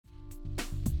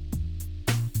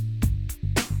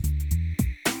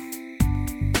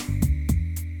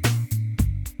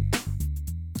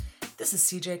This is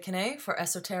CJ Kinney for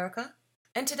Esoterica,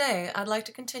 and today I'd like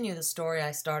to continue the story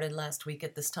I started last week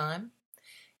at this time.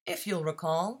 If you'll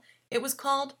recall, it was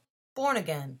called Born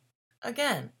Again,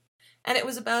 and it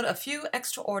was about a few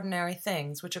extraordinary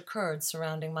things which occurred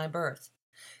surrounding my birth.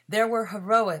 There were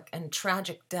heroic and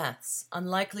tragic deaths,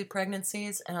 unlikely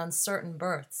pregnancies, and uncertain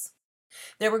births.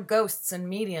 There were ghosts and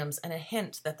mediums and a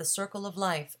hint that the circle of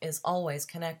life is always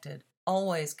connected,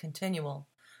 always continual,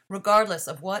 regardless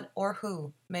of what or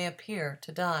who may appear to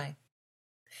die.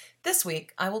 This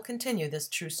week, I will continue this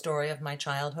true story of my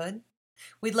childhood.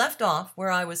 We left off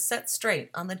where I was set straight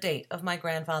on the date of my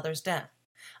grandfather's death,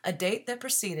 a date that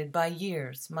preceded by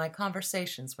years my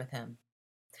conversations with him.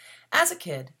 As a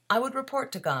kid, I would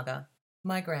report to Gaga,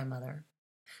 my grandmother,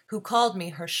 who called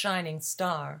me her shining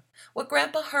star, what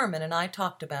Grandpa Herman and I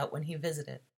talked about when he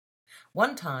visited.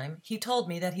 One time, he told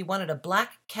me that he wanted a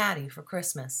black caddy for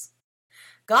Christmas.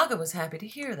 Gaga was happy to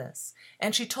hear this,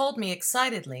 and she told me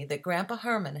excitedly that Grandpa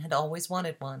Herman had always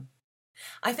wanted one.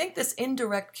 I think this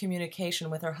indirect communication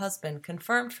with her husband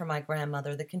confirmed for my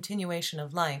grandmother the continuation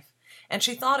of life, and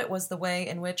she thought it was the way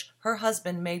in which her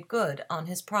husband made good on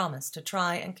his promise to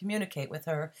try and communicate with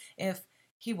her if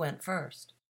he went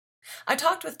first. I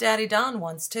talked with Daddy Don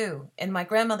once, too, in my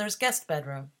grandmother's guest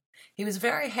bedroom. He was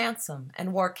very handsome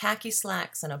and wore khaki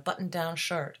slacks and a button-down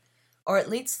shirt, or at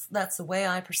least that's the way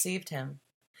I perceived him.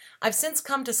 I've since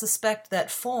come to suspect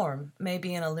that form may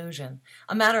be an illusion,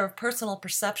 a matter of personal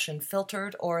perception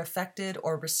filtered or affected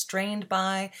or restrained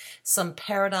by some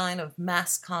paradigm of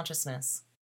mass consciousness.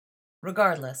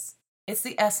 Regardless, it's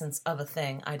the essence of a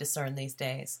thing I discern these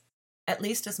days, at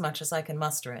least as much as I can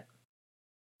muster it.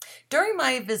 During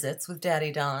my visits with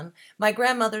Daddy Don, my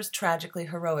grandmother's tragically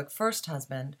heroic first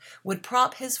husband would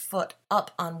prop his foot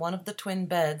up on one of the twin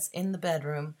beds in the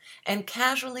bedroom and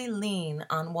casually lean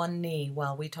on one knee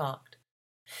while we talked.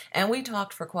 And we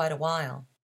talked for quite a while.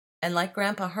 And like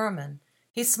Grandpa Herman,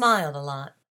 he smiled a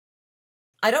lot.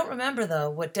 I don't remember, though,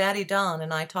 what Daddy Don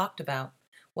and I talked about,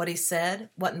 what he said,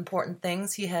 what important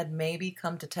things he had maybe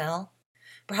come to tell.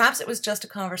 Perhaps it was just a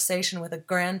conversation with a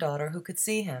granddaughter who could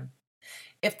see him.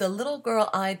 If the little girl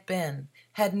I'd been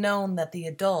had known that the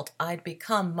adult I'd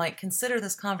become might consider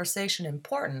this conversation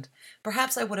important,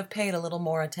 perhaps I would have paid a little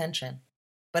more attention.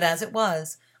 But as it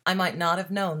was, I might not have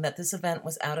known that this event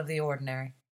was out of the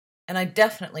ordinary. And I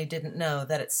definitely didn't know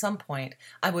that at some point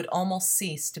I would almost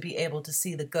cease to be able to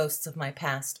see the ghosts of my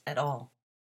past at all.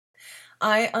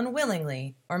 I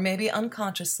unwillingly, or maybe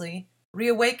unconsciously,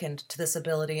 reawakened to this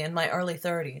ability in my early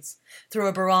 30s, through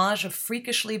a barrage of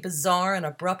freakishly bizarre and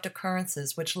abrupt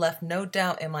occurrences which left no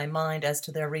doubt in my mind as to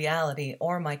their reality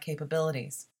or my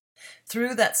capabilities.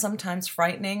 Through that sometimes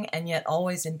frightening and yet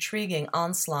always intriguing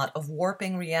onslaught of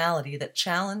warping reality that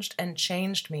challenged and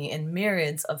changed me in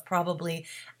myriads of probably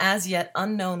as yet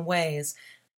unknown ways,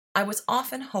 I was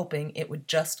often hoping it would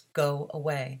just go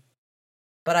away.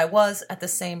 But I was, at the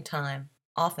same time,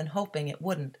 often hoping it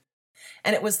wouldn't.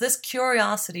 And it was this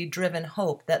curiosity-driven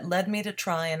hope that led me to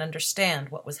try and understand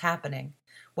what was happening,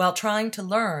 while trying to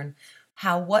learn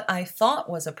how what I thought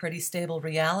was a pretty stable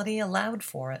reality allowed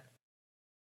for it.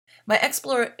 My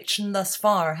exploration thus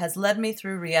far has led me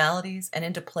through realities and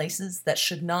into places that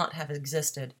should not have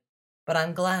existed, but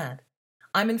I'm glad.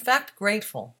 I'm in fact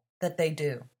grateful that they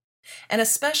do. And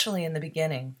especially in the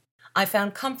beginning, I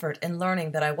found comfort in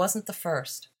learning that I wasn't the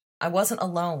first, I wasn't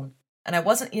alone, and I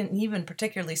wasn't even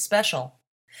particularly special.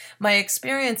 My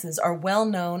experiences are well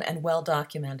known and well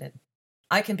documented.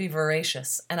 I can be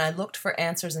voracious, and I looked for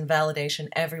answers and validation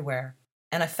everywhere,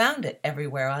 and I found it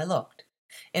everywhere I looked.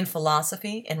 In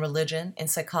philosophy, in religion, in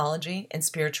psychology, in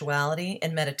spirituality,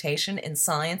 in meditation, in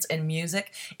science, in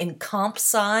music, in comp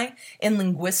sci, in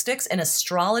linguistics, in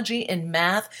astrology, in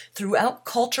math, throughout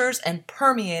cultures and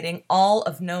permeating all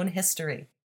of known history.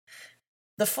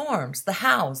 The forms, the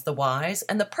hows, the whys,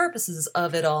 and the purposes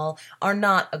of it all are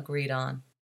not agreed on.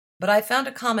 But I found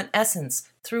a common essence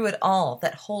through it all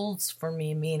that holds for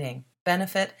me meaning,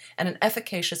 benefit, and an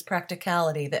efficacious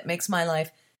practicality that makes my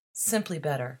life simply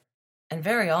better, and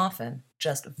very often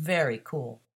just very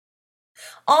cool.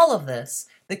 All of this,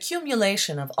 the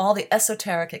accumulation of all the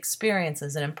esoteric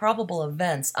experiences and improbable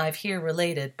events I've here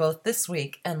related both this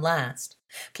week and last,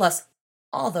 plus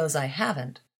all those I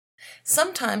haven't,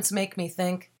 sometimes make me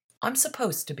think I'm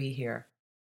supposed to be here.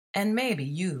 And maybe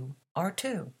you are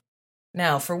too.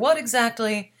 Now, for what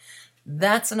exactly,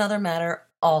 that's another matter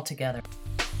altogether.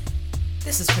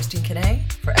 This is Christine Kinney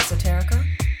for Esoterica.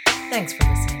 Thanks for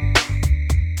listening.